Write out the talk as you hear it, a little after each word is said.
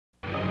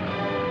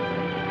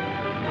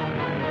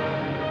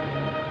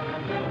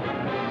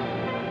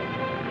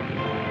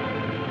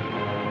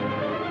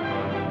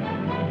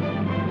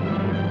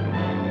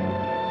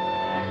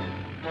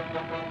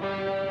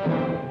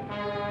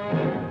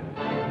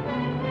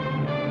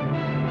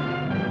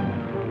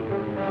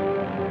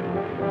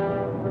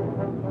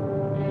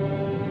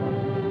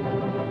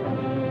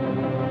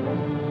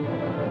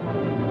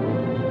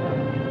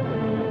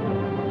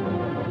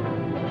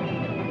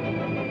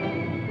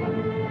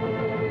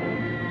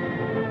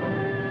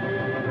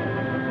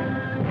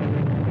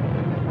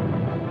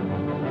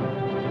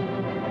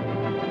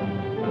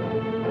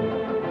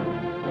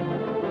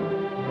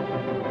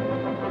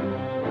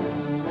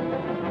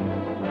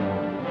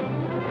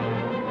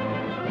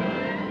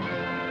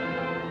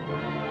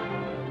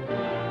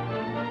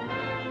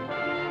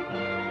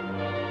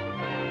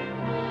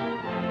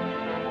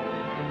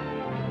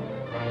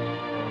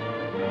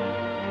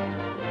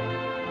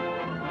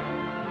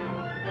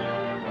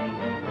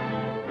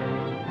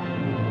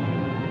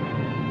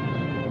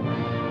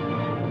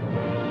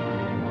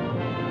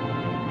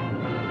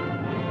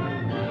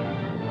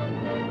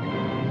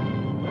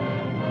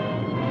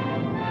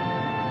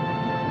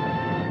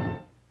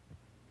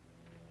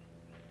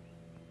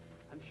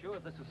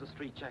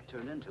street Jack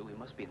turned into, he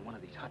must be in one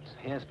of these huts.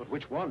 Yes, but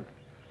which one?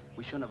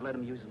 We shouldn't have let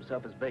him use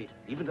himself as bait,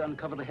 even to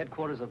uncover the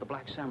headquarters of the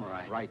Black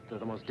Samurai. Right, they're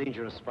the most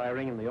dangerous spy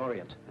ring in the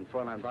Orient. And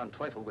Fräulein von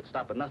Teufel would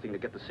stop at nothing to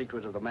get the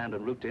secret of the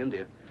Mandan route to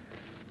India.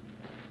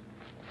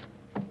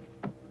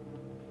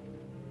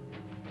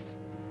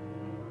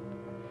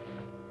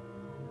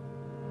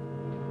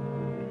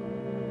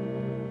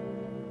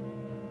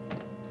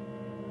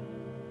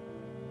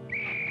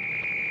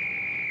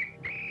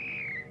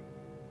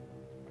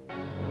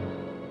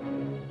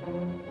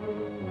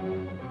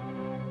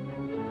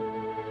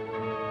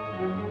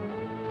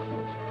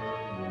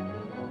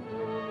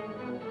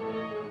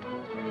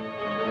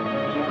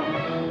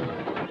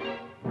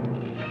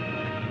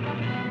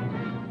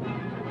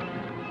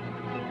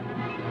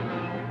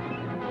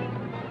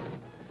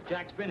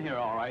 Jack's been here,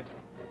 all right.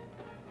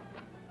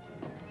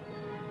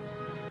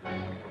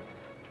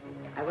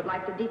 I would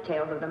like the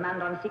details of the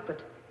Mandan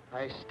secret.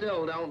 I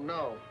still don't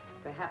know.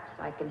 Perhaps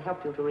I can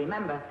help you to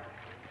remember.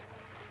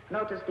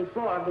 Notice the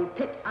floor of the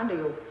pit under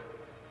you.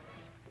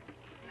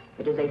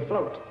 It is a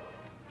float.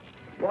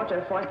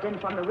 Water forced in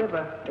from the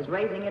river is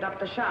raising it up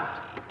the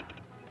shaft.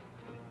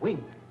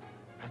 Wing,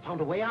 I found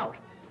a way out.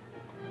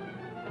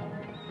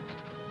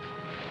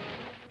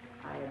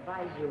 I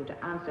advise you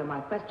to answer my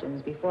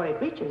questions before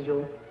it reaches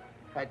you.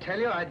 I tell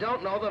you, I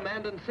don't know the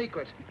Mandan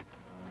secret.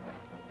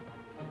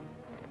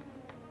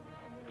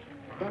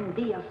 Then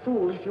be a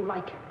fool if you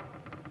like,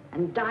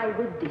 and die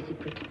with the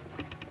secret.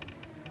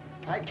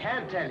 I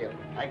can't tell you.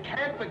 I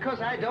can't because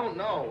I don't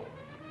know.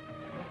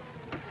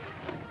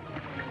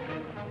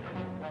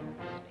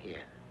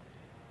 Here.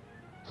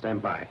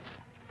 Stand by.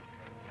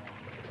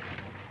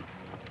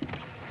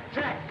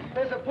 Jack,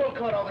 there's a pull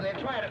cord over there.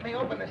 Try it. It may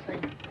open this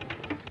thing.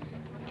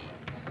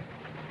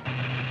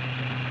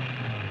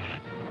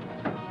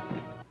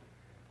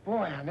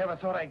 Boy, I never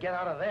thought I'd get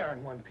out of there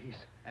in one piece.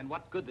 And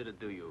what good did it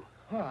do you?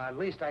 Well, at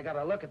least I got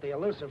a look at the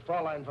elusive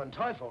Fräulein von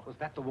Teufel. Was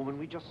that the woman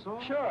we just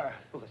saw? Sure.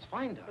 Well, let's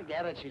find her.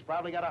 Forget it. She's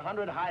probably got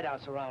 100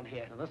 hideouts around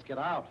here. Now, let's get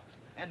out.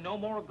 And no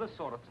more of this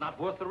sort. It's not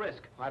worth the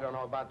risk. I don't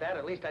know about that.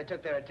 At least I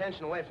took their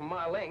attention away from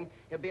Ma Ling.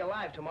 He'll be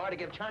alive tomorrow to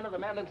give China the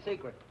Mandan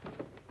secret.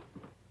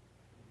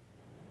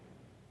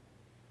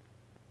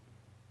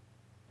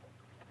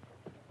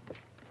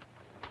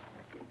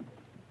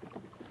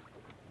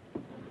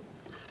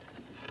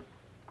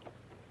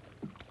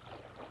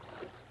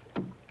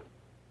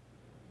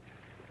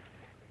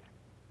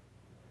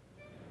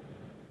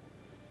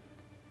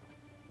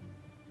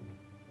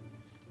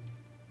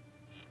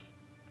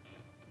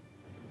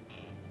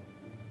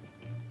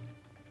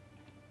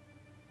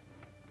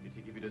 Did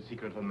he give you the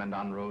secret of the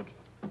Mandan Road?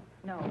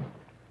 No.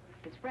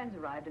 His friends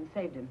arrived and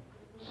saved him.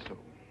 So,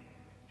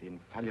 the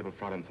infallible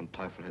Fräulein von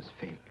Teufel has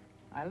failed.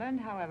 I learned,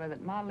 however,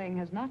 that Ma Ling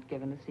has not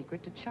given the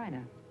secret to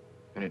China.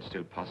 And it's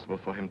still possible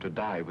for him to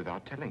die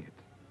without telling it.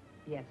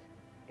 Yes.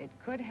 It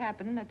could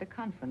happen at the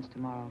conference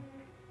tomorrow.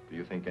 Do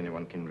you think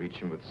anyone can reach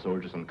him with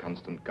soldiers on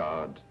constant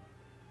guard?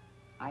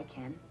 I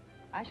can.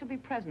 I shall be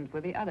present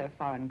with the other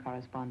foreign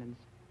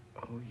correspondents.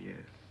 Oh, yes.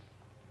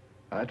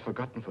 I had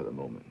forgotten for the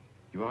moment.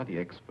 You are the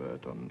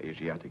expert on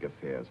Asiatic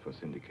affairs for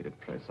syndicated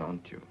press,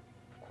 aren't you?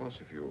 Of course,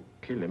 if you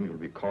kill him, you'll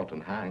be caught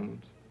and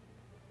hanged.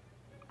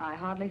 I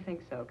hardly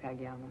think so,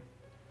 Kageyama.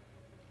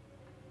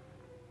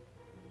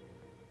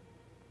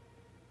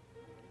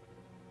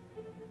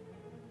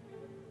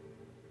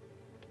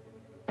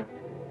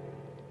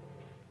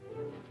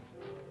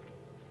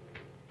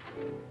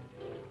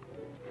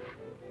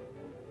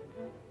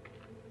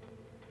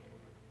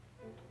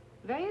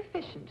 Very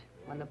efficient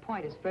when the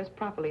point is first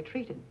properly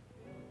treated.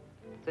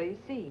 So you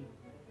see,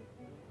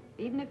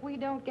 even if we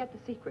don't get the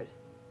secret,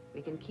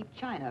 we can keep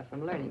China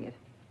from learning it.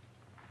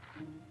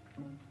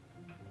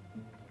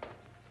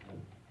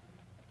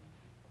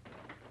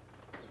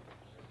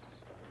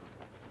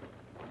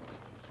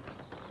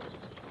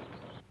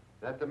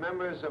 That the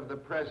members of the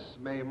press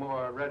may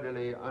more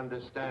readily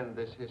understand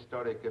this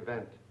historic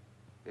event,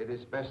 it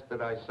is best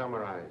that I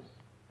summarize.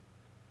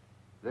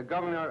 The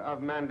governor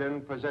of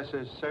Mandan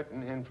possesses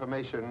certain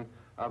information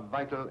of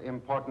vital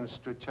importance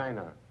to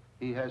China.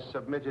 He has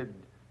submitted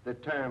the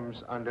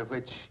terms under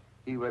which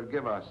he will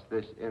give us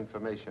this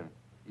information.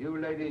 You,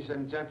 ladies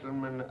and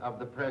gentlemen of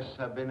the press,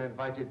 have been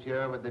invited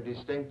here with the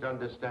distinct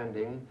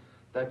understanding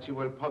that you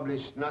will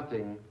publish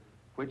nothing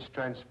which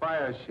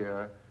transpires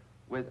here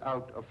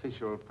without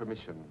official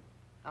permission.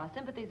 Our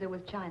sympathies are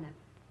with China.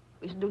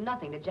 We shall do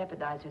nothing to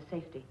jeopardize her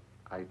safety.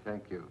 I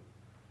thank you.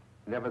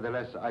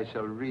 Nevertheless, I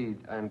shall read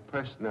and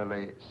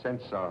personally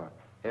censor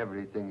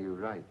everything you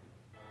write.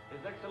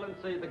 His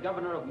Excellency, the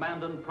Governor of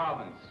Mandan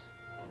Province.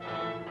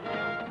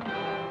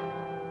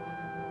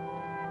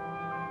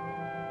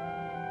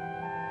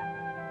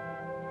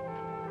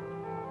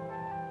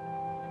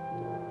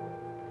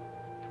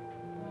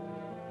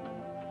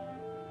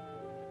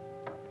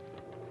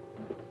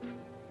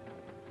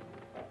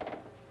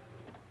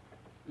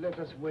 Let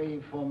us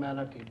waive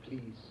formality,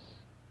 please.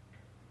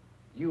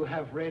 You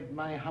have read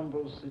my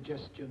humble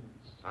suggestions.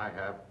 I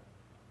have.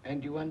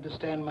 And you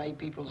understand my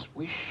people's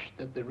wish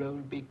that the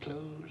road be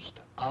closed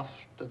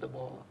after the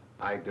war.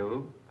 I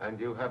do, and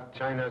you have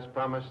China's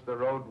promise the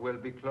road will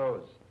be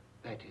closed.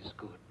 That is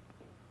good.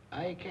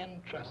 I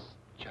can trust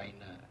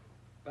China.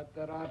 But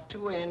there are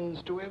two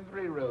ends to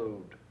every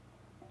road.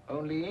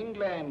 Only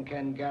England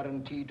can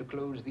guarantee to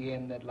close the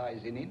end that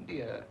lies in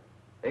India.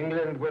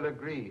 England will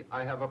agree.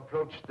 I have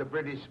approached the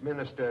British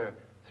minister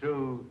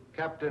through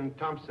Captain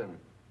Thompson.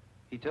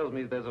 He tells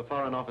me there's a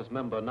Foreign Office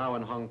member now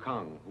in Hong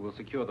Kong who will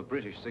secure the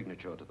British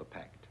signature to the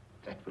pact.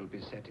 That will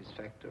be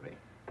satisfactory.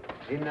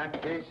 In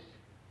that case,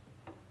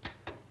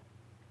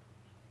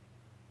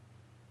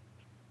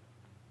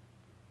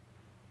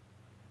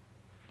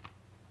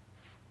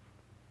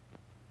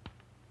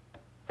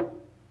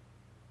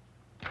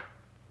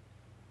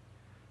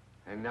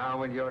 and now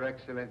will Your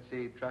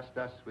Excellency trust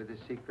us with the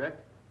secret?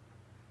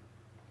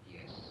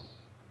 Yes.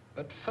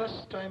 But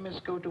first I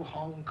must go to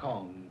Hong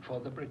Kong for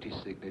the British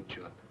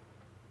signature.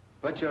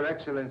 But, Your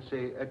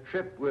Excellency, a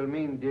trip will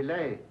mean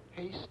delay.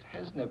 Haste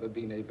has never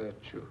been a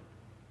virtue.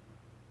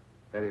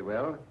 Very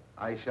well.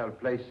 I shall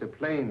place a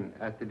plane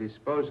at the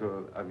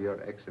disposal of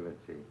Your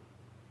Excellency.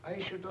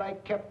 I should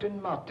like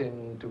Captain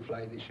Martin to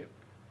fly the ship.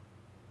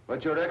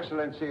 But, Your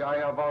Excellency, I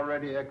have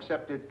already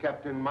accepted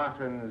Captain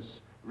Martin's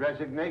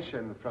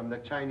resignation from the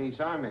Chinese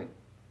army.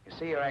 You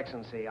see, Your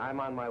Excellency, I'm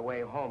on my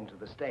way home to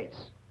the States.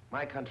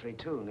 My country,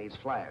 too, needs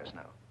flyers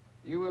now.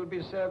 You will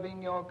be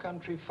serving your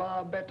country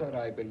far better,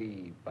 I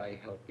believe, by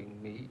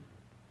helping me.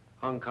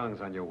 Hong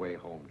Kong's on your way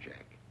home,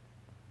 Jack.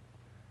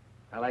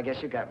 Well, I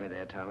guess you got me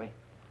there, Tommy.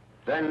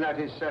 Then that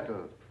is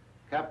settled.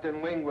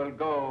 Captain Wing will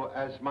go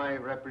as my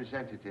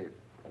representative.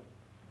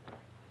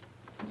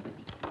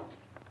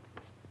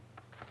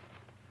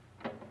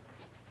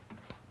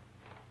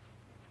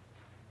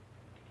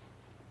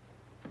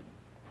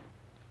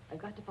 I've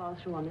got to follow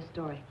through on this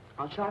story.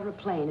 I'll charter a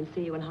plane and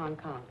see you in Hong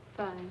Kong.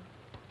 Fine.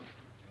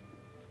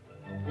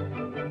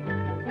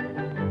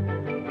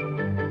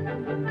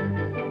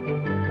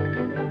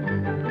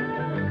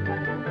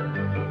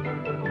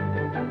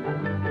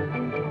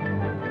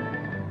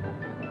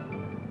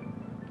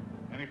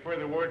 Any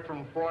further word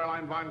from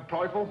Fräulein von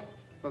Teufel?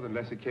 Not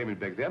unless it came in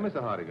back there, Mr.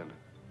 Hardigan.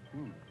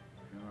 You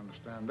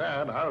understand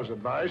that. I was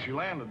advised she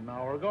landed an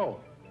hour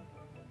ago.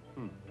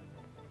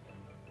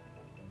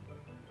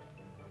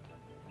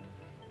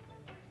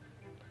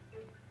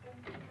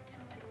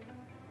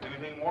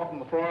 Anything more from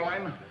the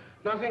Fräulein?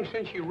 Nothing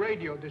since you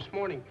radioed this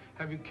morning.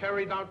 Have you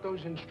carried out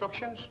those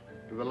instructions?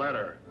 To the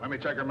letter. Let me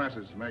check her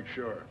message to make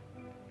sure.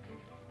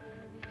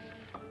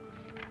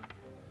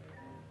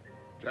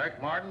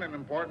 Jack Martin and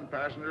important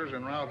passengers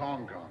en route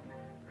Hong Kong.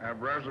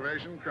 Have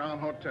reservation, Crown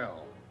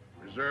Hotel.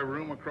 Reserve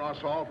room across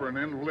hall for an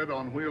invalid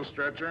on wheel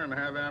stretcher and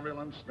have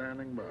ambulance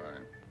standing by.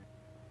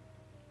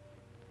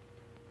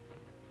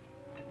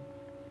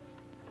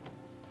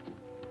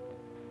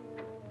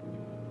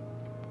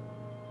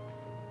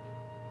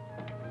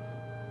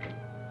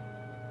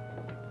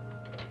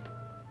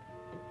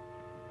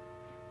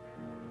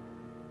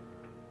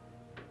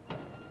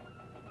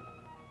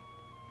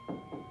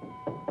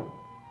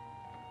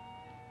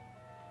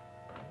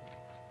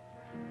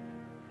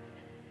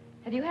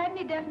 Have you had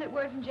any definite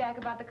word from Jack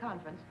about the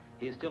conference?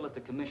 He is still at the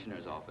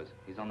commissioner's office.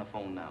 He's on the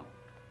phone now.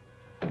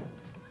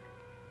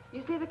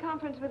 You see, the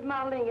conference with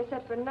Mao Ling is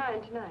set for 9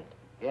 tonight.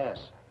 Yes.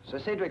 Sir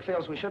Cedric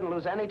feels we shouldn't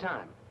lose any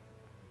time.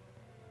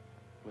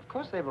 Of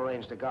course they've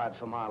arranged a guard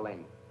for Ma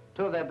Ling.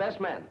 2 of their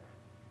best men.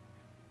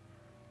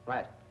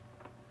 Right.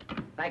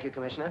 Thank you,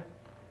 Commissioner.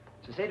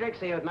 Sir Cedric,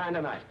 see you at 9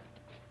 tonight.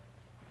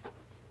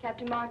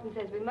 Captain Martin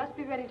says we must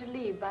be ready to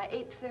leave by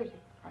 8:30.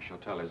 I shall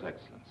tell His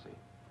Excellency.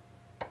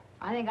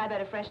 I think I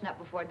better freshen up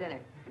before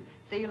dinner.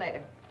 See you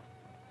later.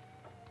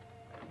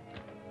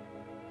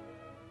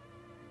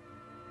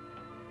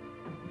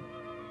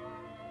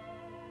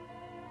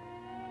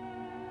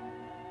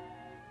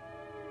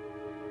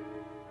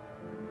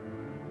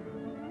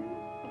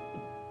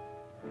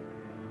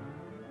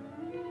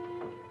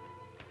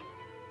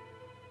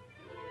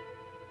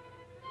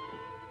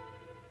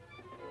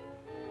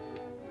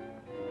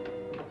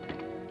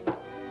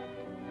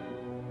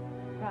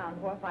 Crown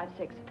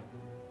 456.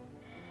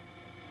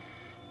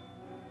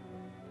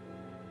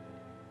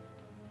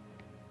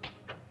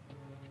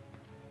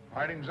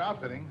 Harding's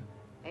outfitting.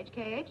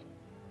 HKH?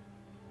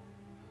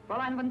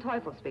 Fräulein von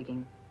Teufel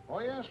speaking. Oh,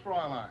 yes,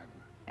 Fräulein.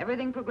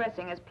 Everything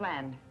progressing as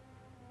planned.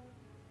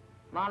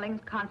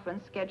 Marling's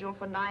conference scheduled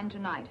for 9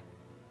 tonight.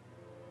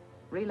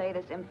 Relay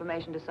this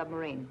information to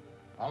submarine.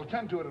 I'll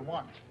attend to it at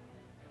once.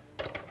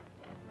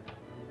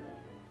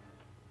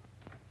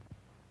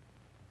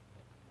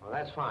 Well,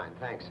 that's fine,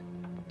 thanks.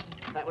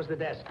 That was the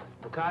desk.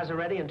 The cars are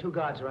ready and 2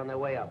 guards are on their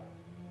way up.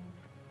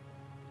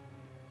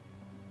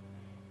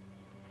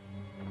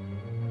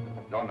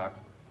 Don't knock.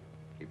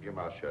 Keep your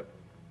mouth shut.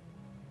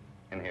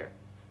 In here.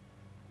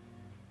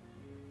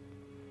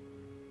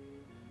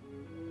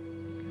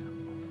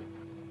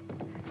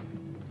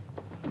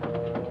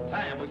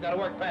 Sam, we've got to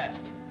work fast.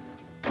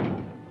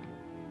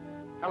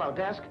 Hello,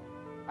 desk.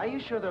 Are you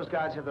sure those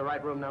guards have the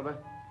right room number?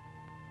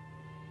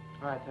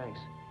 All right, thanks.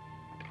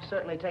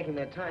 Certainly taking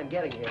their time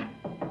getting here.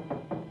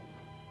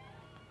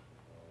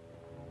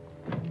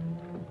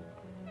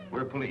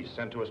 police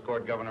sent to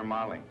escort Governor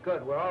Marling.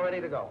 Good, we're all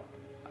ready to go.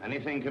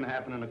 Anything can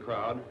happen in a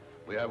crowd.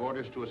 We have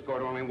orders to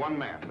escort only one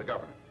man, the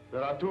governor.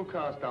 There are 2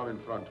 cars down in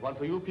front. One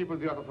for you people,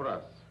 the other for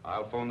us.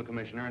 I'll phone the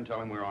commissioner and tell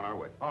him we're on our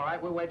way. All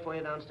right, we'll wait for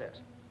you downstairs.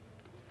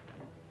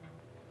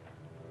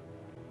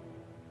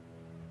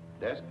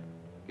 Desk,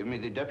 give me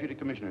the deputy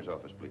commissioner's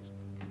office, please.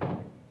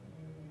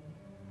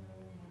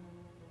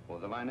 Oh,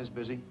 the line is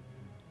busy.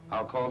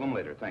 I'll call them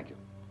later, thank you.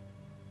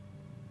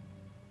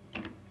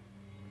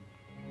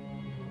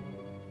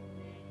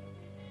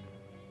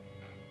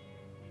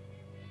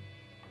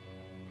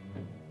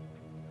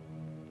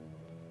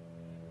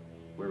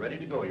 We're ready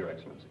to go, Your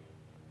Excellency.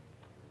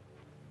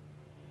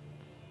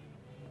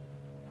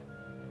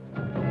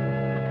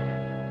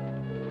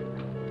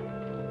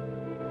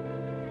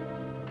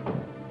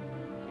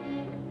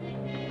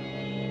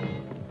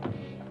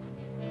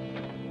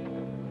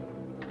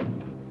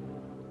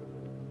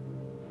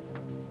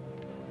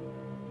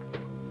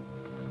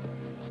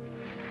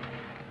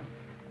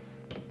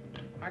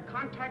 I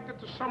contacted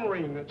the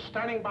submarine. It's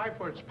standing by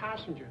for its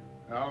passenger.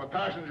 Now, the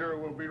passenger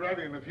will be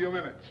ready in a few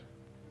minutes.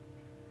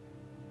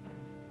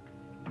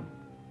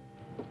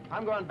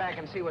 I'm going back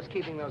and see what's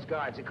keeping those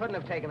guards. It couldn't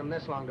have taken them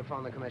this long to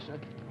phone the commissioner.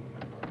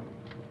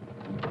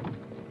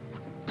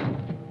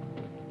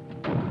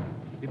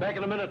 Be back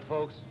in a minute,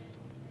 folks.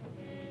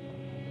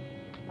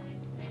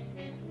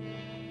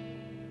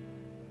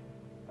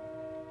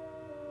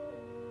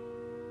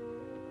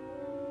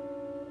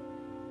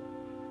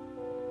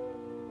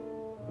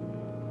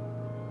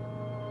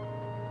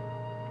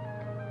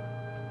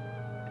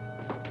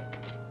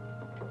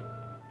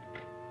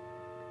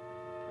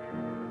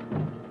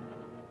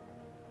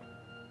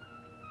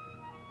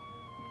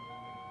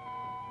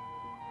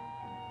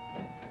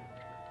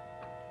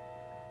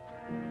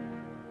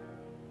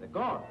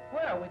 Gone.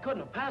 Well, we couldn't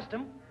have passed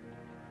him.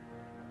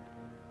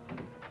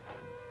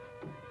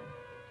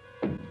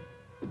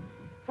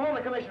 Phone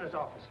the commissioner's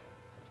office.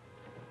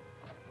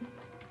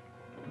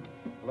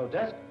 Hello,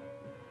 desk.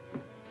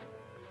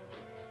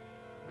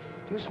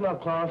 Do you smell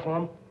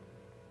chloroform?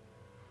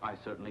 I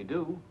certainly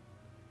do.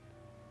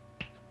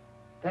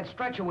 That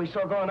stretcher we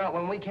saw going out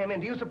when we came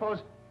in, do you suppose...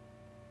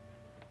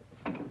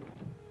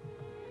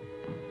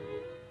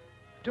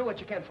 Do what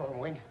you can for him,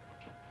 Wing.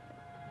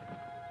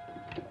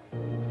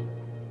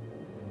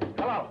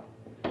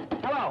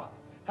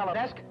 Hello,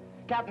 desk.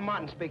 Captain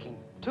Martin speaking.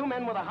 2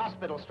 men with a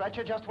hospital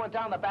stretcher just went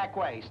down the back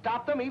way.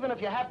 Stop them even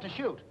if you have to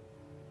shoot.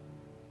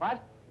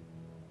 What?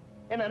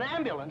 In an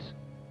ambulance?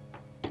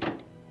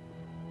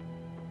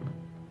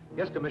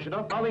 Yes,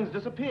 Commissioner. Marling's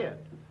disappeared.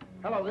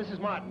 Hello, this is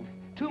Martin.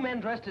 2 men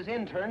dressed as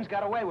interns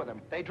got away with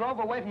him. They drove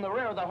away from the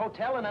rear of the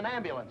hotel in an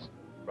ambulance.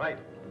 Right.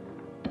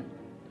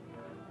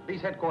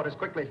 Police headquarters,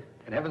 quickly.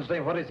 In heaven's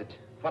name, what is it?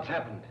 What's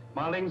happened?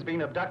 Marling's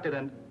been abducted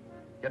and...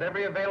 Get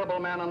every available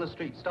man on the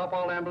street. Stop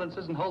all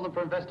ambulances and hold them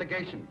for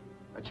investigation.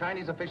 A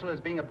Chinese official is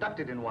being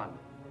abducted in one.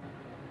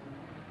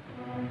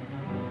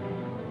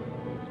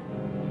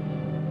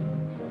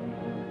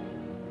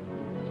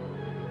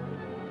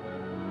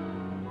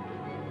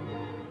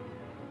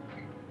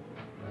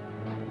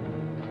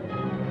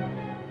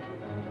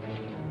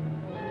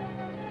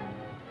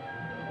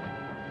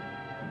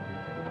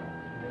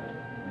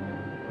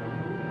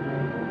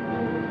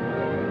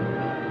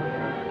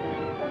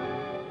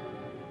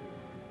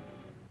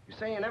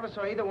 Say you never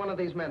saw either one of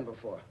these men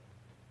before.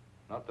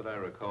 Not that I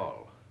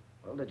recall.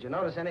 Well, did you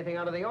notice anything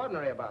out of the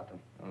ordinary about them?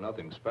 Well,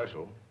 nothing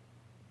special.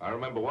 I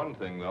remember one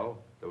thing, though.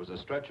 There was a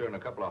stretcher and a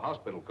couple of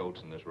hospital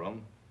coats in this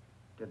room.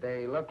 Did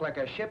they look like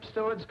a ship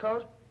steward's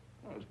coat?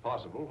 Well, it's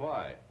possible.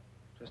 Why?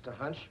 Just a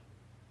hunch.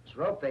 This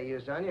rope they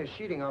used on you is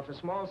sheeting off a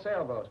small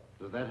sailboat.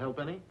 Does that help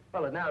any?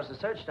 Well, it narrows the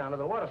search down to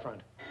the waterfront.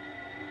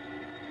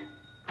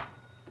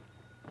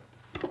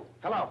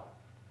 Hello.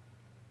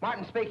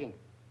 Martin speaking.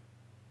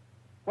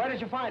 Where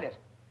did you find it?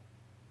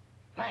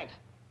 Thanks.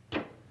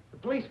 The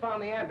police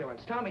found the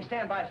ambulance. Tommy,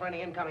 stand by for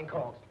any incoming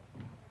calls.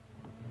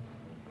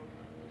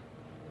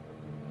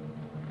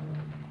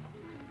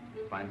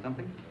 Find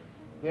something?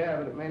 Yeah,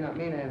 but it may not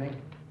mean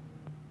anything.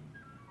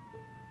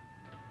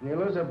 When you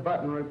lose a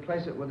button,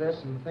 replace it with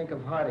this and think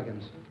of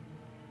Hardigan's.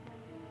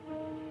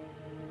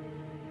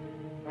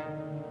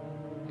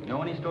 You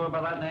know any store by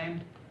that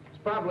name?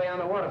 It's probably on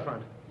the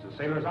waterfront. It's a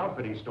sailor's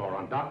outfitting store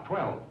on Dock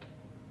 12.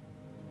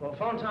 Well,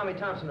 phone Tommy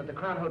Thompson at the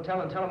Crown Hotel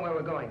and tell him where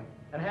we're going.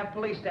 And have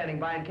police standing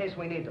by in case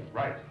we need them.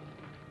 Right.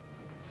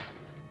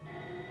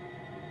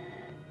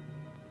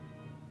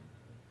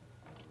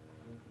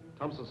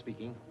 Thompson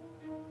speaking.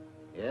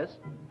 Yes?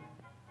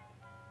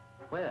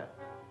 Where?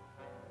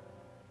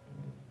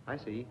 I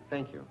see.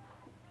 Thank you.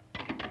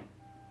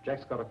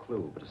 Jack's got a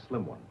clue, but a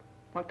slim one.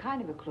 What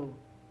kind of a clue?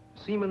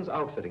 Seaman's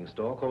outfitting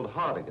store called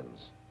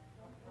Hardigan's.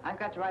 I've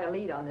got to write a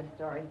lead on this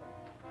story.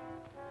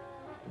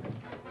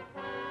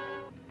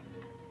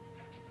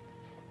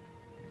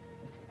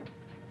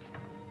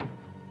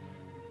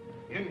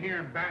 In here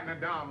and batten it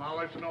down. I'll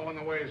let you know when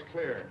the way is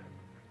clear.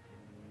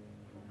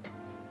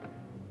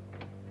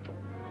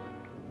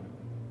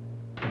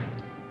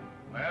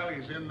 Well,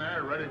 he's in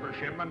there, ready for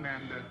shipment,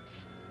 and...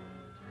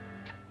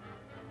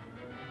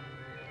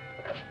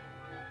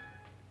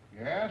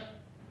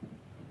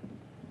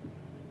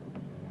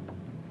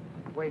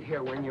 wait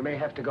here, Wing. You may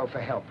have to go for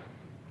help.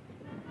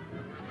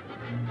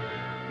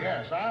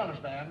 Yes, I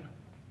understand.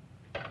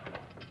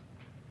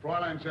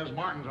 Fräulein says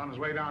Martin's on his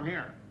way down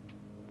here.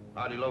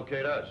 How'd he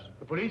locate us?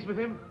 The police with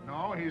him?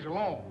 No, he's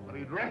alone, but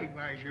he'd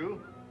recognize you.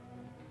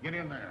 Get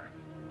in there.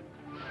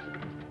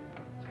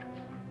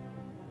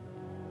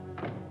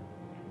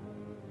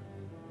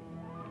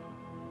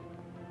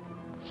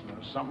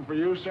 Something for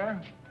you, sir?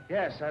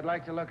 Yes, I'd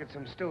like to look at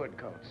some steward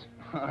coats.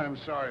 I'm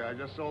sorry, I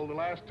just sold the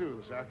last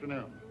two this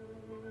afternoon.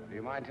 Do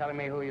you mind telling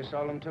me who you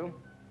sold them to?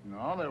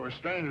 No, they were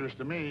strangers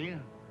to me.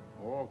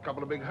 Oh, a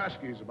couple of big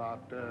huskies,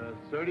 about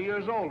 30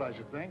 years old, I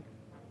should think.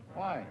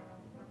 Why?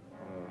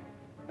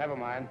 Never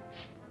mind.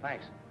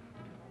 Thanks.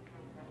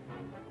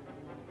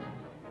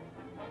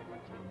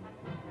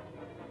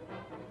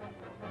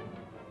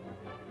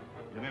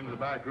 Get into the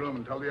back room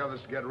and tell the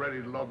others to get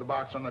ready to load the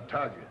box on the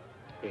tug.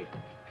 Hey.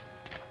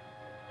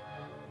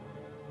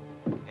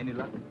 Any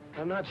luck?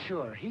 I'm not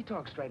sure. He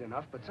talked straight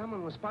enough, but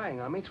someone was spying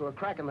on me through a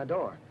crack in the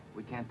door.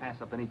 We can't pass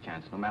up any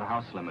chance, no matter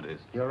how slim it is.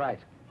 You're right.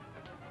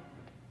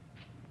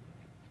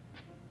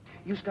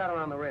 You scout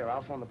around the rear.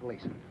 I'll phone the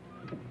police.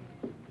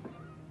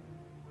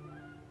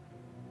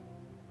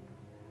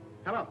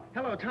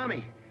 Hello,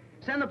 Tommy.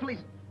 Send the police.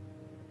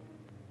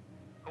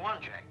 Go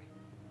on, Jack.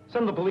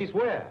 Send the police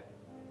where?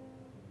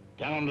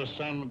 Down to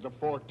San to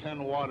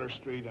 410 Water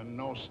Street and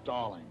no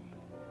stalling.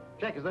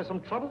 Jack, is there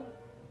some trouble?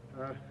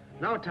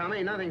 No,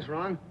 Tommy, nothing's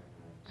wrong.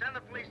 Send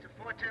the police to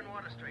 410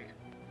 Water Street.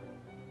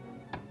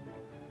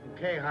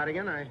 Okay,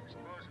 Hardigan, I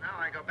suppose now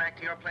I go back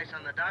to your place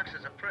on the docks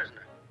as a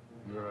prisoner.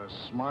 You're a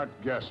smart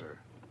guesser.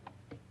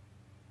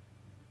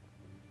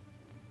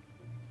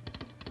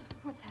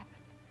 What's happened?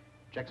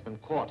 Jack's been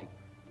caught.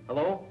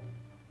 Hello?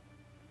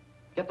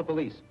 Get the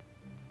police.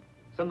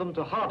 Send them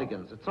to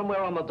Hardigan's. It's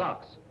somewhere on the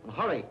docks. And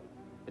hurry.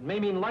 It may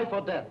mean life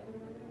or death.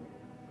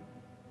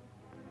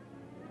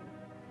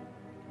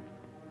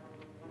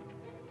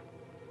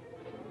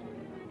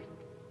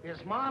 Is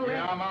Marling?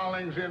 Yeah,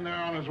 Marling's in there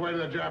on his way to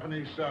the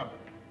Japanese sub.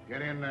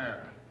 Get in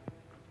there.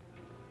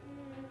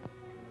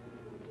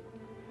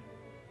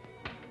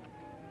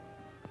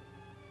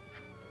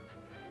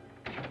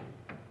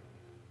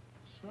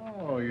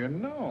 So, you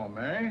know him,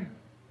 eh?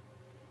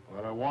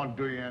 Well, it won't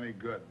do you any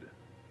good.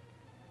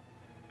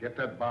 Get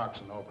that box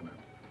and open it.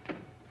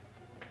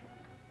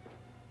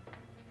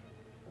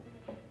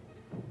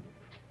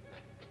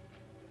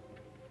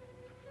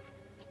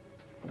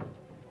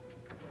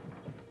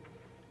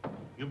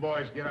 You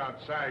boys get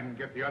outside and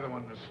get the other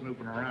one that's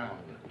snooping around.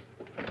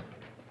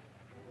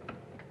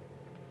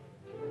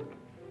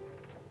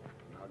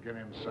 Now get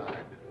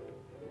inside.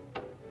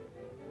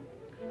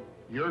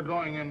 You're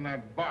going in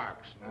that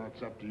box. Now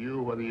it's up to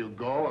you whether you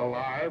go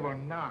alive or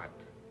not.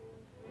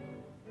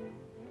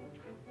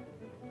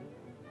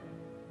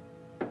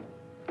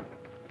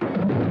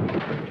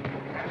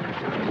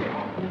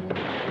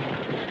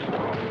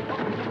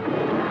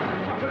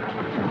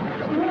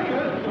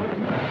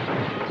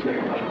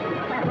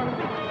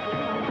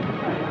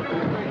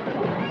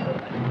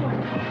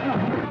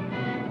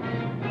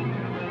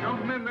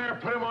 Dump him in there,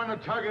 put him on the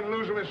tug, and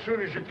lose him as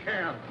soon as you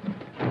can.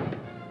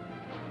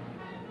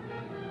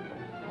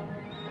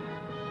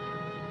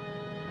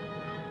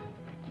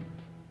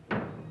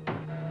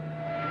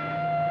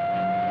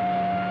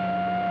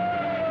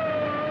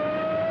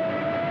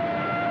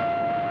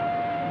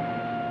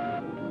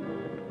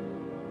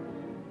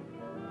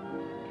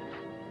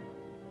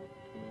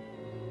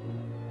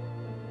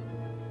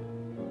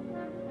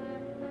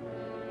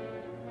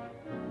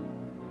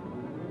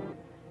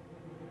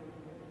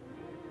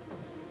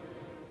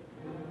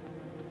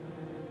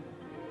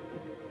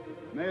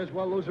 May as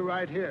well lose it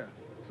right here.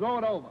 Throw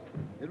it over.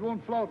 It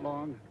won't float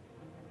long.